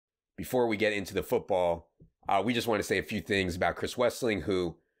before we get into the football, we just want to say a few things about Chris Wesseling,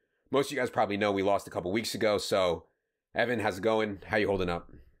 who most of you guys probably know we lost a couple weeks ago. So, Evan, how's it going? How you holding up?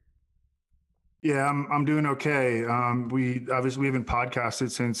 Yeah, I'm doing okay. We haven't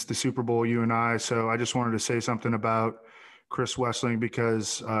podcasted since the Super Bowl, you and I. So I just wanted to say something about Chris Wesseling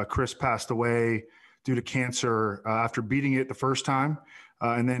because Chris passed away due to cancer after beating it the first time,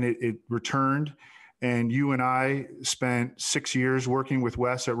 and then it returned. And you and I spent 6 years working with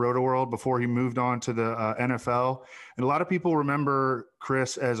Wes at RotoWorld before he moved on to the NFL. And a lot of people remember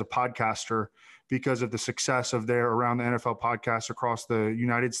Chris as a podcaster because of the success of their Around the NFL podcast across the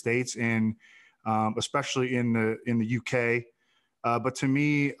United States and especially in the UK. But to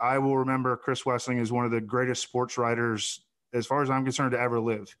me, I will remember Chris Wesseling as one of the greatest sports writers, as far as I'm concerned, to ever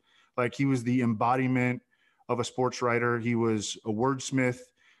live. Like, he was the embodiment of a sports writer. He was a wordsmith.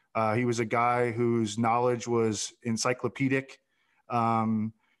 He was a guy whose knowledge was encyclopedic.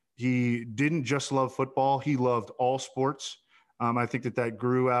 He didn't just love football. He loved all sports. I think that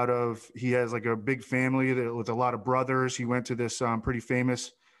grew out of, he has like a big family with a lot of brothers. He went to this pretty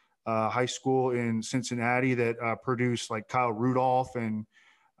famous high school in Cincinnati that produced like Kyle Rudolph. And,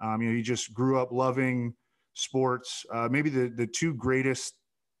 he just grew up loving sports. Maybe the two greatest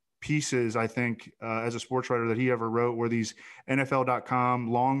pieces, I think, as a sports writer that he ever wrote were these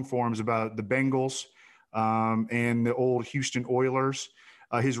NFL.com long forms about the Bengals and the old Houston Oilers.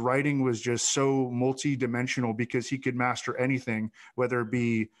 His writing was just so multi-dimensional because he could master anything, whether it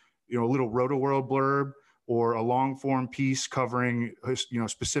be, a little RotoWorld blurb or a long form piece covering,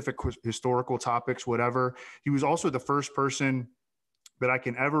 specific historical topics, whatever. He was also the first person that I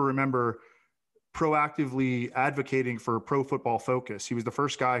can ever remember proactively advocating for Pro Football Focus. He was the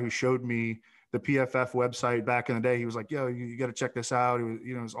first guy who showed me the PFF website back in the day. He was like, yo, you got to check this out. It was,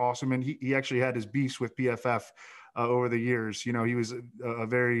 it was awesome. And he actually had his beefs with PFF over the years. He was a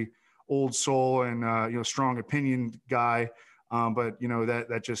very old soul and, strong opinion guy. But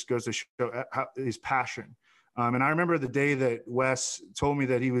that just goes to show his passion. And I remember the day that Wes told me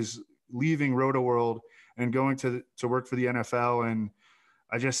that he was leaving RotoWorld and going to work for the NFL. And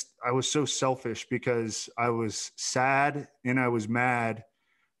I was so selfish because I was sad and I was mad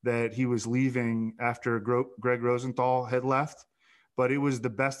that he was leaving after Greg Rosenthal had left. But it was the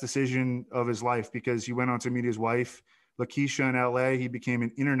best decision of his life because he went on to meet his wife, Lakeisha, in LA. He became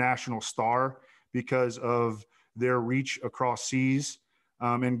an international star because of their reach across seas.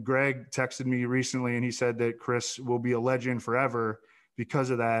 And Greg texted me recently and he said that Chris will be a legend forever because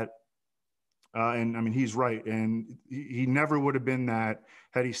of that. And I mean, he's right. And he never would have been that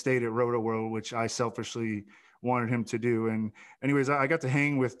had he stayed at RotoWorld, which I selfishly wanted him to do. And anyways, I got to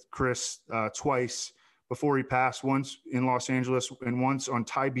hang with Chris twice before he passed, once in Los Angeles and once on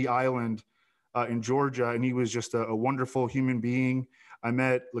Tybee Island in Georgia. And he was just a wonderful human being. I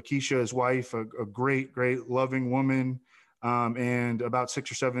met Lakeisha, his wife, a great, great loving woman. And about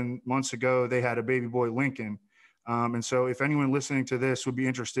 6 or 7 months ago, they had a baby boy, Lincoln. And so if anyone listening to this would be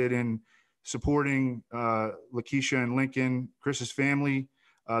interested in supporting Lakeisha and Lincoln, Chris's family,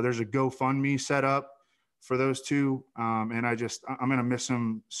 there's a GoFundMe set up for those two. And I'm going to miss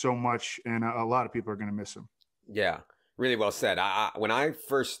him so much. And a lot of people are going to miss him. Yeah, really well said. When I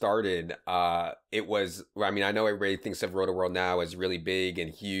first started, it was, I know everybody thinks of RotoWorld now as really big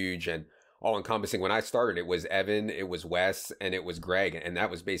and huge and all encompassing. When I started, it was Evan, it was Wes, and it was Greg. And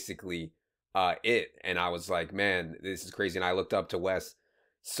that was basically it. And I was like, man, this is crazy. And I looked up to Wes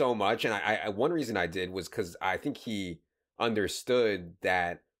so much. And I one reason I did was because I think he understood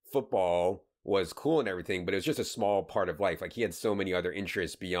that football was cool and everything, but it was just a small part of life. Like, he had so many other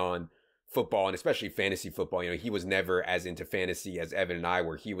interests beyond football, and especially fantasy football. He was never as into fantasy as Evan and I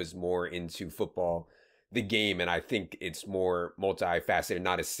were. He was more into football, the game. And I think it's more multifaceted,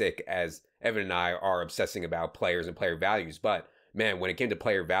 not as sick as Evan and I are obsessing about players and player values. But man, when it came to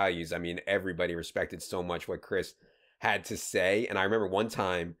player values, everybody respected so much what Chris had to say. And I remember one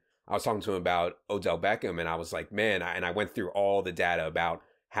time I was talking to him about Odell Beckham, and I was like, man, I went through all the data about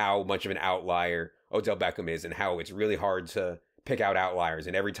how much of an outlier Odell Beckham is and how it's really hard to pick out outliers.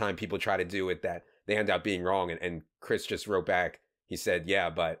 And every time people try to do it, that they end up being wrong. And Chris just wrote back, he said, yeah,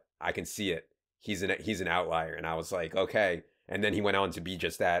 but I can see it. He's an outlier. And I was like, okay. And then he went on to be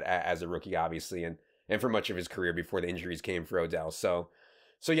just that as a rookie, obviously, and for much of his career before the injuries came for Odell. So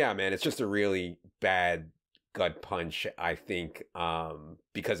yeah, man, it's just a really bad gut punch, I think,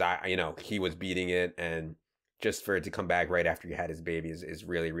 because he was beating it, and just for it to come back right after he had his baby is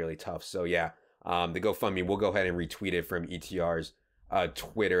really, really tough. So yeah, the GoFundMe, we'll go ahead and retweet it from ETR's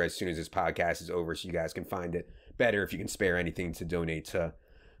Twitter as soon as this podcast is over, so you guys can find it better if you can spare anything to donate to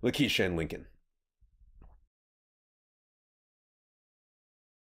Lakeisha and Lincoln.